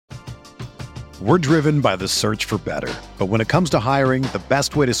We're driven by the search for better. But when it comes to hiring, the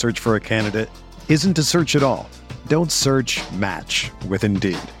best way to search for a candidate isn't to search at all. Don't search, match with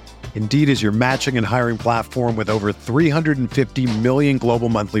Indeed. Indeed is your matching and hiring platform with over 350 million global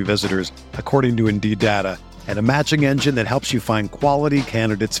monthly visitors, according to Indeed data, and a matching engine that helps you find quality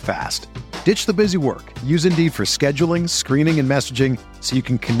candidates fast. Ditch the busy work. Use Indeed for scheduling, screening, and messaging so you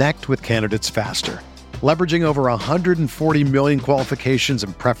can connect with candidates faster. Leveraging over 140 million qualifications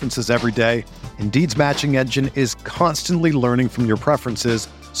and preferences every day, Indeed's matching engine is constantly learning from your preferences,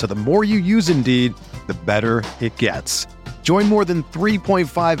 so the more you use Indeed, the better it gets. Join more than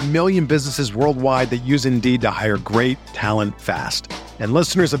 3.5 million businesses worldwide that use Indeed to hire great talent fast. And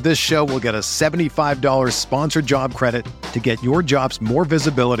listeners of this show will get a $75 sponsored job credit to get your jobs more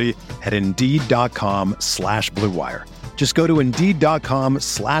visibility at Indeed.com/Blue Wire. Just go to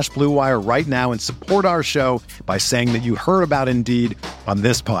Indeed.com/Blue Wire right now and support our show by saying that you heard about Indeed on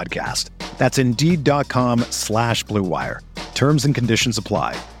this podcast. That's Indeed.com/Blue Wire. Terms and conditions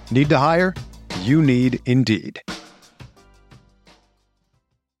apply. Need to hire? You need Indeed.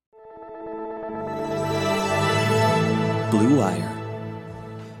 Blue Wire.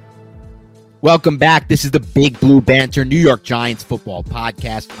 Welcome back. This is the Big Blue Banter New York Giants football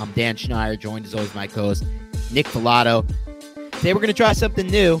podcast. I'm Dan Schneider, joined as always by my co-host Nick Filato. Today we're going to try something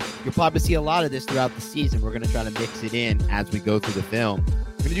new. You'll probably see a lot of this throughout the season. We're going to try to mix it in as we go through the film.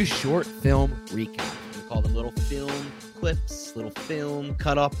 We're going to do short film recaps. We're going to call them little film clips, little film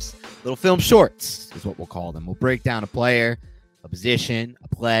cut-ups, little film shorts is what we'll call them. We'll break down a player, a position, a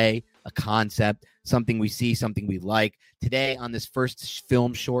play, a concept, something we see, something we like. Today, on this first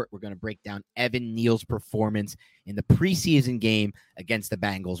film short, we're going to break down Evan Neal's performance in the preseason game against the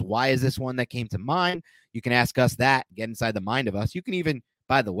Bengals. Why is this one that came to mind? You can ask us that, get inside the mind of us. You can even,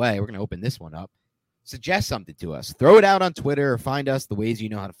 by the way, we're going to open this one up, suggest something to us. Throw it out on Twitter or find us the ways you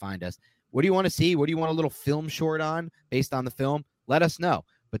know how to find us. What do you want to see? What do you want a little film short on based on the film? Let us know.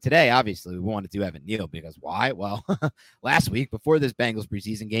 But today, obviously, we want to do Evan Neal because why? Well, last week, before this Bengals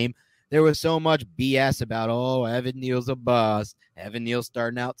preseason game, there was so much BS about, oh, Evan Neal's a bust. Evan Neal's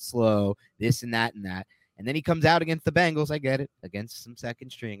starting out slow, this and that and that. And then he comes out against the Bengals. I get it, against some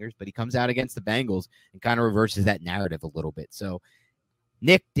second stringers, but he comes out against the Bengals and kind of reverses that narrative a little bit. So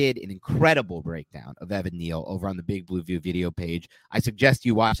Nick did an incredible breakdown of Evan Neal over on the Big Blue View video page. I suggest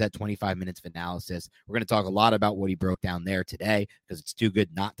you watch that 25 minutes of analysis. We're going to talk a lot about what he broke down there today because it's too good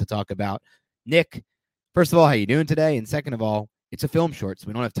not to talk about. Nick, first of all, how you doing today? And second of all, it's a film short, so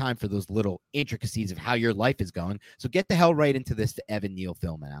we don't have time for those little intricacies of how your life is going. So get the hell right into this Evan Neal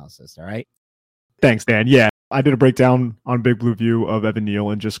film analysis, all right? Thanks, Dan. Yeah, I did a breakdown on Big Blue View of Evan Neal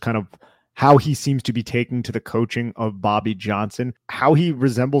and just kind of how he seems to be taking to the coaching of Bobby Johnson, how he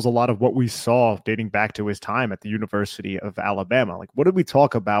resembles a lot of what we saw dating back to his time at the University of Alabama. Like, what did we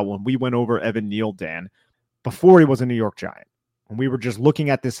talk about when we went over Evan Neal, Dan, before he was a New York Giant? When we were just looking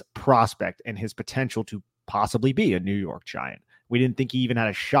at this prospect and his potential to possibly be a New York Giant. We didn't think he even had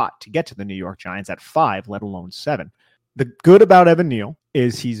a shot to get to the New York Giants at 5, let alone 7. The good about Evan Neal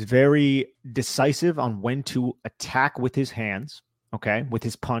is he's very decisive on when to attack with his hands, okay, with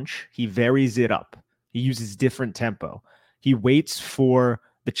his punch. He varies it up. He uses different tempo. He waits for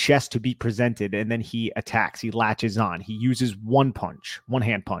the chest to be presented, and then he attacks. He latches on. He uses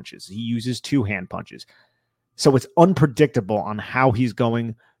one-hand punches. He uses two-hand punches. So it's unpredictable on how he's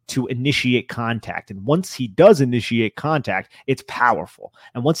going to initiate contact. And once he does initiate contact, it's powerful.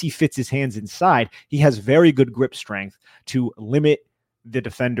 And once he fits his hands inside, he has very good grip strength to limit the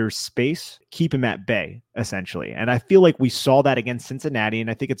defender's space, keep him at bay, essentially. And I feel like we saw that against Cincinnati. And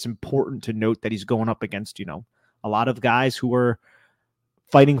I think it's important to note that he's going up against, a lot of guys who are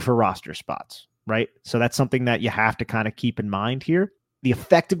fighting for roster spots, right? So that's something that you have to kind of keep in mind here. The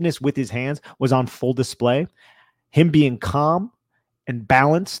effectiveness with his hands was on full display. Him being calm and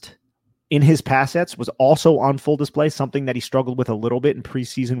balanced in his pass sets was also on full display, something that he struggled with a little bit in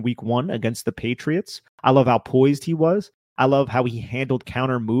preseason week 1 against the Patriots. I love how poised he was. I love how he handled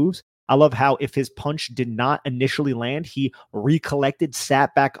counter moves. I love how if his punch did not initially land, he recollected,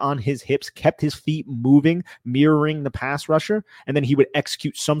 sat back on his hips, kept his feet moving, mirroring the pass rusher, and then he would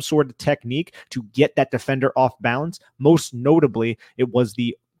execute some sort of technique to get that defender off balance. Most notably, it was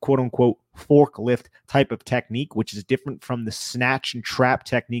the quote-unquote forklift type of technique, which is different from the snatch and trap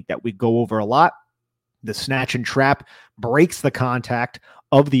technique that we go over a lot. The snatch and trap breaks the contact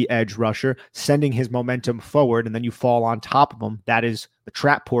of the edge rusher, sending his momentum forward, and then you fall on top of him. That is the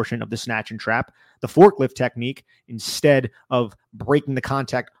trap portion of the snatch and trap. The forklift technique, instead of breaking the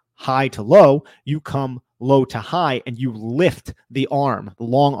contact high to low, you come low to high, and you lift the arm, the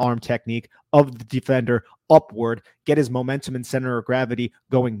long arm technique of the defender upward, get his momentum and center of gravity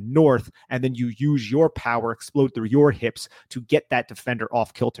going north, and then you use your power, explode through your hips to get that defender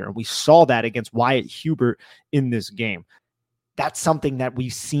off kilter. And we saw that against Wyatt Hubert in this game. That's something that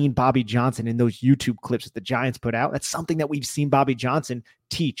we've seen Bobby Johnson in those YouTube clips that the Giants put out. That's something that we've seen Bobby Johnson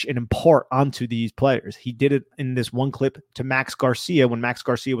teach and impart onto these players. He did it in this one clip to Max Garcia when Max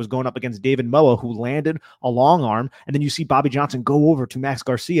Garcia was going up against David Moa, who landed a long arm. And then you see Bobby Johnson go over to Max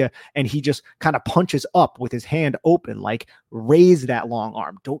Garcia and he just kind of punches up with his hand open, like raise that long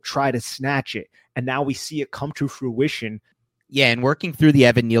arm. Don't try to snatch it. And now we see it come to fruition. Yeah, and working through the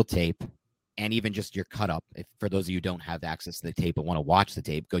Evan Neal tape, and even just your cut up, if for those of you who don't have access to the tape but want to watch the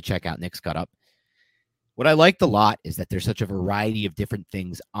tape, go check out Nick's cut up. What I liked a lot is that there's such a variety of different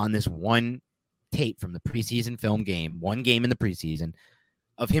things on this one tape from the preseason film game, one game in the preseason,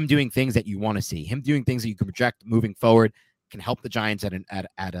 of him doing things that you want to see, him doing things that you can project moving forward, can help the Giants at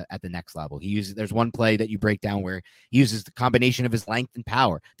the next level. There's one play that you break down where he uses the combination of his length and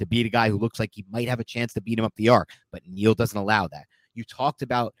power to beat a guy who looks like he might have a chance to beat him up the arc, but Neal doesn't allow that. You talked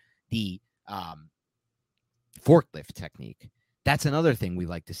about the forklift technique. That's another thing we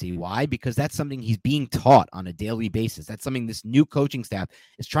like to see. Why? Because that's something he's being taught on a daily basis. That's something this new coaching staff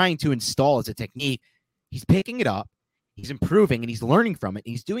is trying to install as a technique. He's picking it up, he's improving, and he's learning from it.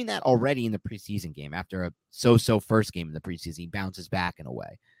 He's doing that already in the preseason game. After a so-so first game in the preseason, he bounces back in a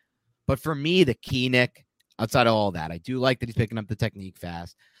way. But for me, the key, Nick, outside of all that, I do like that he's picking up the technique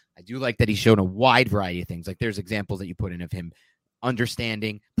fast. I do like that he's shown a wide variety of things. Like there's examples that you put in of him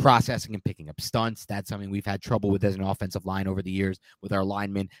understanding, processing, and picking up stunts. That's something we've had trouble with as an offensive line over the years with our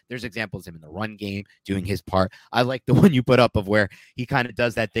linemen. There's examples of him in the run game doing his part. I like the one you put up of where he kind of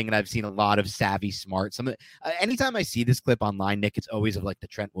does that thing, and I've seen a lot of savvy, smart. Anytime I see this clip online, Nick, it's always of like the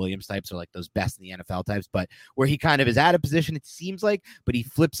Trent Williams types or like those best in the NFL types, but where he kind of is out of position, it seems like, but he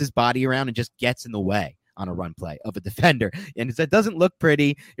flips his body around and just gets in the way on a run play of a defender. And it doesn't look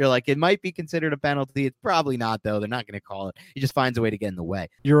pretty. You're like, it might be considered a penalty. It's probably not, though. They're not going to call it. He just finds a way to get in the way.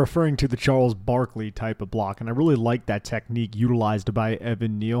 You're referring to the Charles Barkley type of block, and I really like that technique utilized by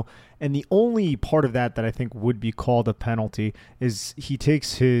Evan Neal. And the only part of that I think would be called a penalty is he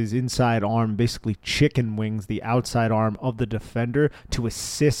takes his inside arm, basically chicken wings the outside arm of the defender to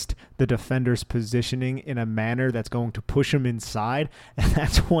assist the defender's positioning in a manner that's going to push him inside. And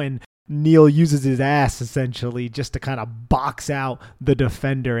that's when Neal uses his ass essentially just to kind of box out the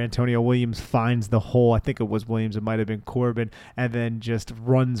defender. Antonio Williams finds the hole. I think it was Williams. It might have been Corbin. And then just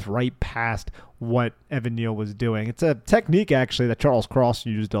runs right past what Evan Neal was doing. It's a technique actually that Charles Cross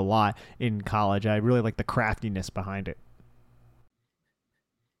used a lot in college. I really like the craftiness behind it.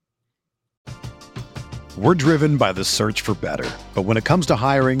 We're driven by the search for better. But when it comes to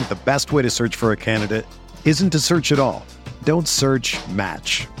hiring, the best way to search for a candidate isn't to search at all. Don't search,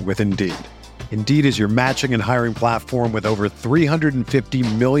 match with Indeed. Indeed is your matching and hiring platform with over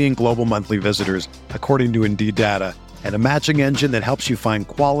 350 million global monthly visitors, according to Indeed data, and a matching engine that helps you find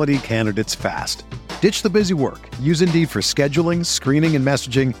quality candidates fast. Ditch the busy work. Use Indeed for scheduling, screening, and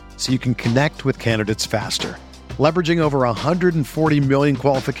messaging so you can connect with candidates faster. Leveraging over 140 million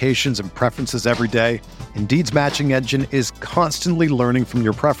qualifications and preferences every day, Indeed's matching engine is constantly learning from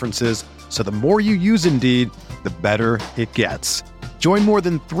your preferences, so the more you use Indeed, the better it gets. Join more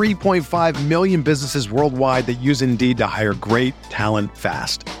than 3.5 million businesses worldwide that use Indeed to hire great talent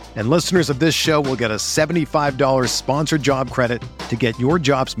fast. And listeners of this show will get a $75 sponsored job credit to get your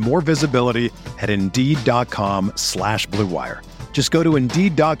jobs more visibility at Indeed.com/Blue Wire. Just go to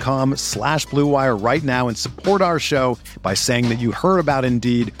Indeed.com/Blue Wire right now and support our show by saying that you heard about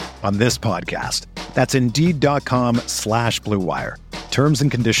Indeed on this podcast. That's Indeed.com/Blue Wire. Terms and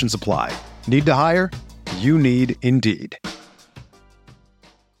conditions apply. Need to hire? You need Indeed.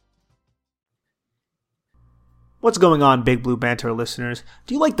 What's going on, Big Blue Banter listeners?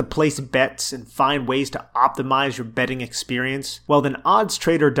 Do you like to place bets and find ways to optimize your betting experience? Well, then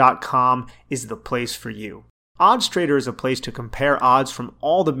oddstrader.com is the place for you. OddsTrader is a place to compare odds from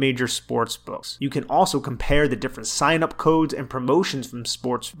all the major sports books. You can also compare the different sign-up codes and promotions from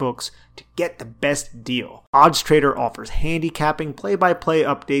sports books to get the best deal. OddsTrader offers handicapping, play-by-play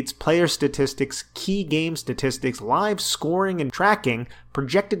updates, player statistics, key game statistics, live scoring and tracking,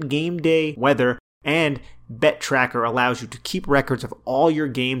 projected game day weather, and Bet Tracker allows you to keep records of all your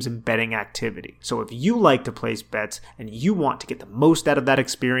games and betting activity. So if you like to place bets and you want to get the most out of that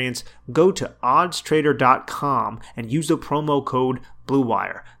experience, go to oddstrader.com and use the promo code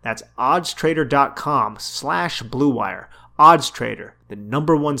BlueWire. That's oddstrader.com/BlueWire. OddsTrader, the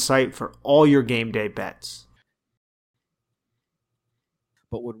 #1 site for all your game day bets.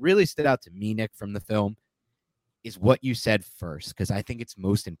 But what really stood out to me, Nick, from the film is what you said first, because I think it's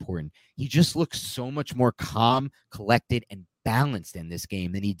most important. He just looks so much more calm, collected, and balanced in this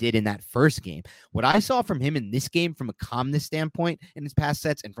game than he did in that first game. What I saw from him in this game from a calmness standpoint in his past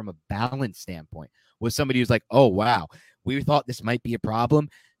sets and from a balance standpoint was somebody who's like, oh, wow, we thought this might be a problem.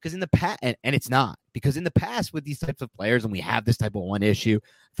 Because in the past, and it's not, because in the past with these types of players, and we have this type of one issue,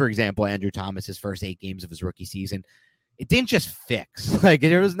 for example, Andrew Thomas, his first 8 games of his rookie season, it didn't just fix. Like,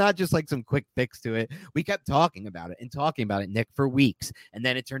 there was not just like some quick fix to it. We kept talking about it, Nick, for weeks. And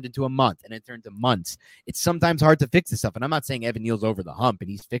then it turned into a month, and it turned to months. It's sometimes hard to fix this stuff. And I'm not saying Evan Neal's over the hump and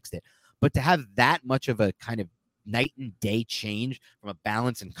he's fixed it. But to have that much of a kind of night and day change from a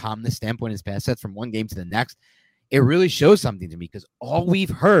balance and calmness standpoint in his past sets from one game to the next, it really shows something to me, because all we've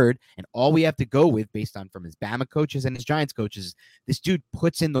heard and all we have to go with based on from his Bama coaches and his Giants coaches is this dude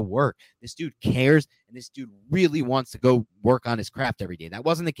puts in the work. This dude cares, and this dude really wants to go work on his craft every day. That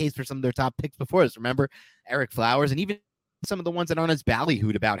wasn't the case for some of their top picks before us. Remember Eric Flowers and even some of the ones that aren't as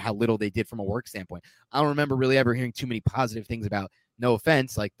ballyhooed about how little they did from a work standpoint. I don't remember really ever hearing too many positive things about, no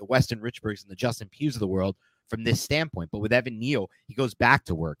offense, like the Weston Richburgs and the Justin Pughs of the world from this standpoint. But with Evan Neal, he goes back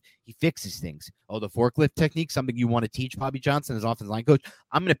to work. He fixes things. Oh, the forklift technique, something you want to teach Bobby Johnson as offensive line coach.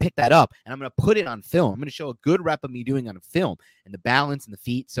 I'm going to pick that up and I'm going to put it on film. I'm going to show a good rep of me doing on a film and the balance and the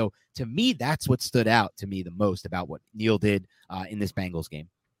feet. So to me, that's what stood out to me the most about what Neal did in this Bengals game.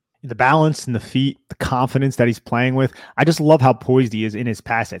 The balance and the feet, the confidence that he's playing with. I just love how poised he is in his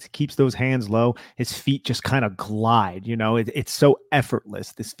pass sets. He keeps those hands low. His feet just kind of glide. It's so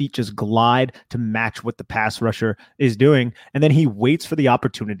effortless. His feet just glide to match what the pass rusher is doing. And then he waits for the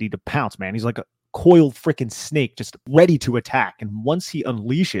opportunity to pounce, man. He's like a coiled freaking snake, just ready to attack. And once he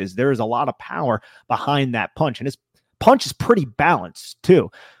unleashes, there is a lot of power behind that punch. And his punch is pretty balanced too.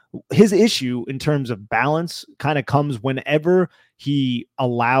 His issue in terms of balance kind of comes whenever he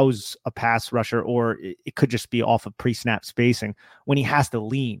allows a pass rusher, or it could just be off of pre-snap spacing, when he has to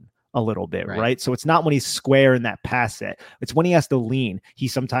lean a little bit, right? So it's not when he's square in that pass set. It's when he has to lean. He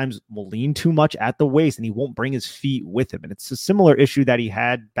sometimes will lean too much at the waist and he won't bring his feet with him. And it's a similar issue that he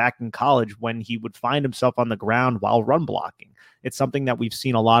had back in college when he would find himself on the ground while run blocking. It's something that we've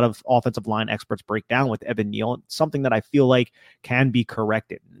seen a lot of offensive line experts break down with Evan Neal. It's something that I feel like can be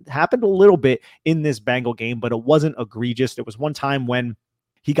corrected. It happened a little bit in this Bengal game, but it wasn't egregious. There was one time when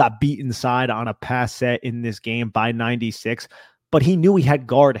he got beat inside on a pass set in this game by 96. But he knew he had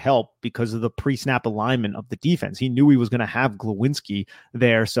guard help because of the pre-snap alignment of the defense. He knew he was going to have Glowinski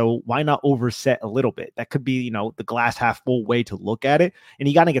there. So why not overset a little bit? That could be, the glass half full way to look at it. And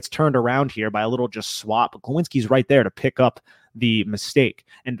he kind of gets turned around here by a little just swap. But Glowinski's right there to pick up the mistake.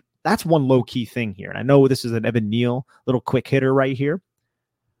 And that's one low key thing here. And I know this is an Evan Neal little quick hitter right here.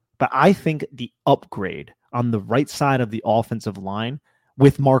 But I think the upgrade on the right side of the offensive line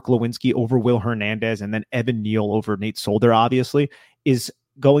with Mark Glowinski over Will Hernandez and then Evan Neal over Nate Solder, obviously, is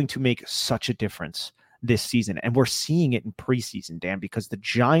going to make such a difference this season. And we're seeing it in preseason, Dan, because the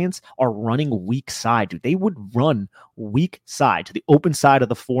Giants are running weak side. Dude, they would run weak side to the open side of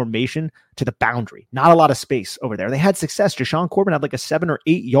the formation to the boundary. Not a lot of space over there. They had success. Jashaun Corbin had like a 7 or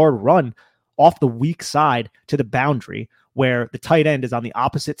 8 yard run off the weak side to the boundary where the tight end is on the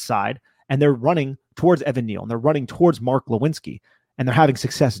opposite side and they're running towards Evan Neal and they're running towards Mark Glowinski. And they're having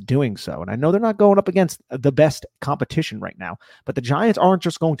success doing so. And I know they're not going up against the best competition right now, but the Giants aren't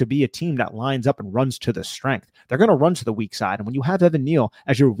just going to be a team that lines up and runs to the strength. They're going to run to the weak side. And when you have Evan Neal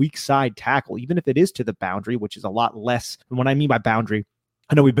as your weak side tackle, even if it is to the boundary, which is a lot less. And what I mean by boundary,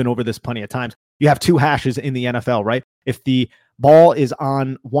 I know we've been over this plenty of times. You have 2 hashes in the NFL, right? If the ball is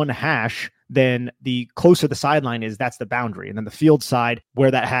on one hash, then the closer the sideline is, that's the boundary. And then the field side,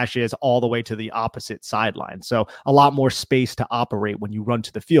 where that hash is, all the way to the opposite sideline. So a lot more space to operate when you run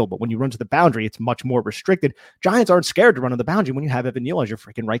to the field. But when you run to the boundary, it's much more restricted. Giants aren't scared to run on the boundary when you have Evan Neal as your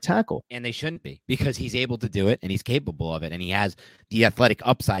freaking right tackle. And they shouldn't be, because he's able to do it and he's capable of it. And he has the athletic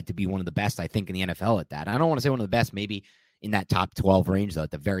upside to be one of the best, I think, in the NFL at that. I don't want to say one of the best, maybe in that top 12 range, though,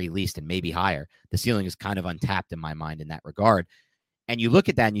 at the very least, and maybe higher. The ceiling is kind of untapped in my mind in that regard. And you look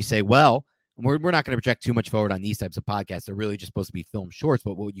at that and you say, well, we're not going to project too much forward on these types of podcasts. They're really just supposed to be film shorts.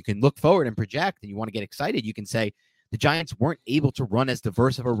 But what you can look forward and project, and you want to get excited, you can say the Giants weren't able to run as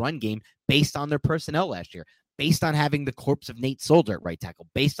diverse of a run game based on their personnel last year, based on having the corpse of Nate Solder at right tackle,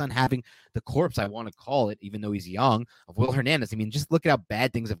 based on having the corpse, I want to call it, even though he's young, of Will Hernandez. I mean, just look at how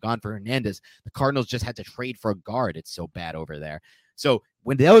bad things have gone for Hernandez. The Cardinals just had to trade for a guard. It's so bad over there. So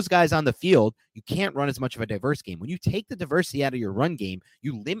when those guys on the field, you can't run as much of a diverse game. When you take the diversity out of your run game,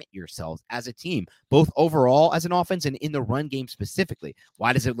 you limit yourselves as a team, both overall as an offense and in the run game specifically.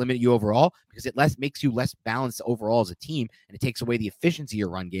 Why does it limit you overall? Because it makes you less balanced overall as a team, and it takes away the efficiency of your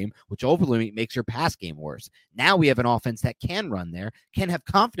run game, which overly makes your pass game worse. Now we have an offense that can run there, can have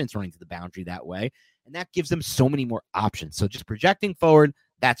confidence running to the boundary that way, and that gives them so many more options. So just projecting forward,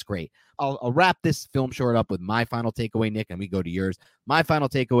 that's great. I'll wrap this film short up with my final takeaway, Nick, and we go to yours. My final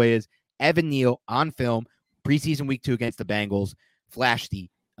takeaway is Evan Neal on film, preseason week 2 against the Bengals, flashed the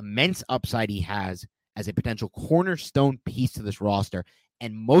immense upside he has as a potential cornerstone piece to this roster.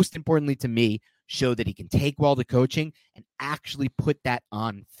 And most importantly to me, showed that he can take well to coaching and actually put that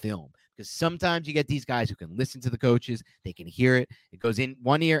on film. Because sometimes you get these guys who can listen to the coaches, they can hear it, it goes in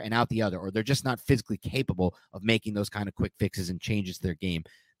one ear and out the other, or they're just not physically capable of making those kind of quick fixes and changes to their game.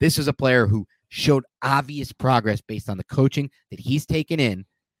 This is a player who showed obvious progress based on the coaching that he's taken in,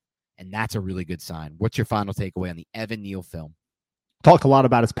 and that's a really good sign. What's your final takeaway on the Evan Neal film? Talked a lot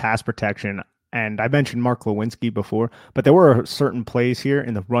about his pass protection, and I mentioned Mark Lewinsky before, but there were certain plays here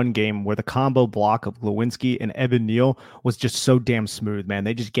in the run game where the combo block of Lewinsky and Evan Neal was just so damn smooth, man.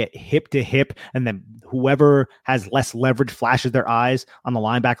 They just get hip to hip, and then whoever has less leverage flashes their eyes on the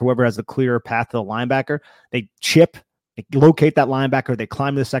linebacker, whoever has the clearer path to the linebacker, they chip, they locate that linebacker, they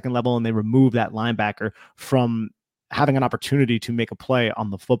climb to the second level, and they remove that linebacker from having an opportunity to make a play on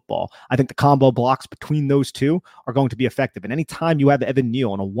the football. I think the combo blocks between those two are going to be effective. And anytime you have Evan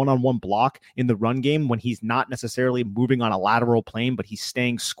Neal on a one-on-one block in the run game, when he's not necessarily moving on a lateral plane, but he's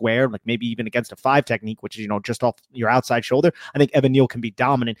staying square, like maybe even against a 5 technique, which is, just off your outside shoulder, I think Evan Neal can be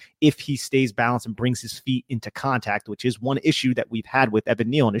dominant if he stays balanced and brings his feet into contact, which is one issue that we've had with Evan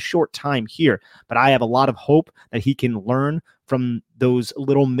Neal in a short time here. But I have a lot of hope that he can learn from those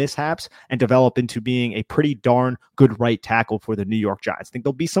little mishaps and develop into being a pretty darn good right tackle for the New York Giants. I think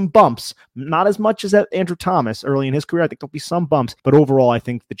there'll be some bumps, not as much as Andrew Thomas early in his career. I think there'll be some bumps, but overall, I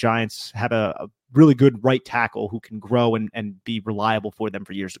think the Giants have a really good right tackle who can grow and be reliable for them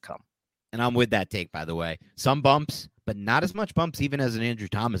for years to come. And I'm with that take, by the way. Some bumps, but not as much bumps even as an Andrew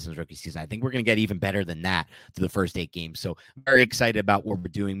Thomas's rookie season. I think we're going to get even better than that to the first 8 games. So very excited about what we're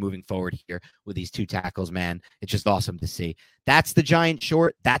doing moving forward here with these 2 tackles, man. It's just awesome to see. That's the Giant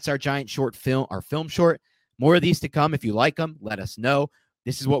Short. That's our Giant Short film, our film short. More of these to come. If you like them, let us know.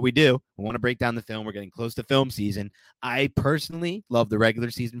 This is what we do. We want to break down the film. We're getting close to film season. I personally love the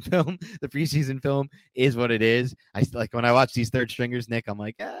regular season film. The preseason film is what it is. I like when I watch these third stringers, Nick, I'm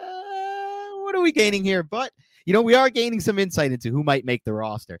like, what are we gaining here? But, we are gaining some insight into who might make the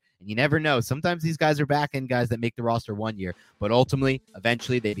roster. And you never know. Sometimes these guys are back-end guys that make the roster one year, but ultimately,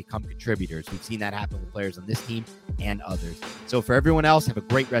 eventually, they become contributors. We've seen that happen with players on this team and others. So for everyone else, have a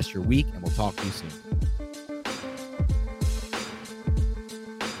great rest of your week, and we'll talk to you soon.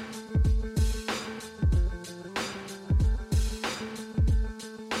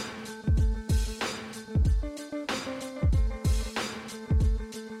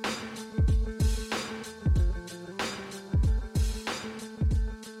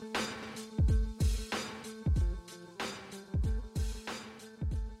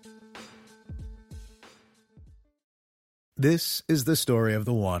 This is the story of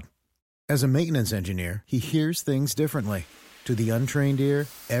the one. As a maintenance engineer, he hears things differently. To the untrained ear,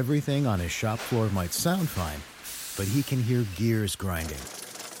 everything on his shop floor might sound fine, but he can hear gears grinding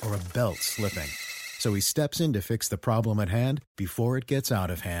or a belt slipping. So he steps in to fix the problem at hand before it gets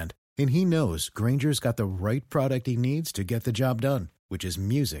out of hand. And he knows Grainger's got the right product he needs to get the job done, which is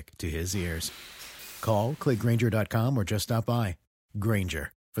music to his ears. Call, click Grainger.com, or just stop by.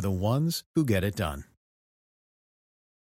 Grainger, for the ones who get it done.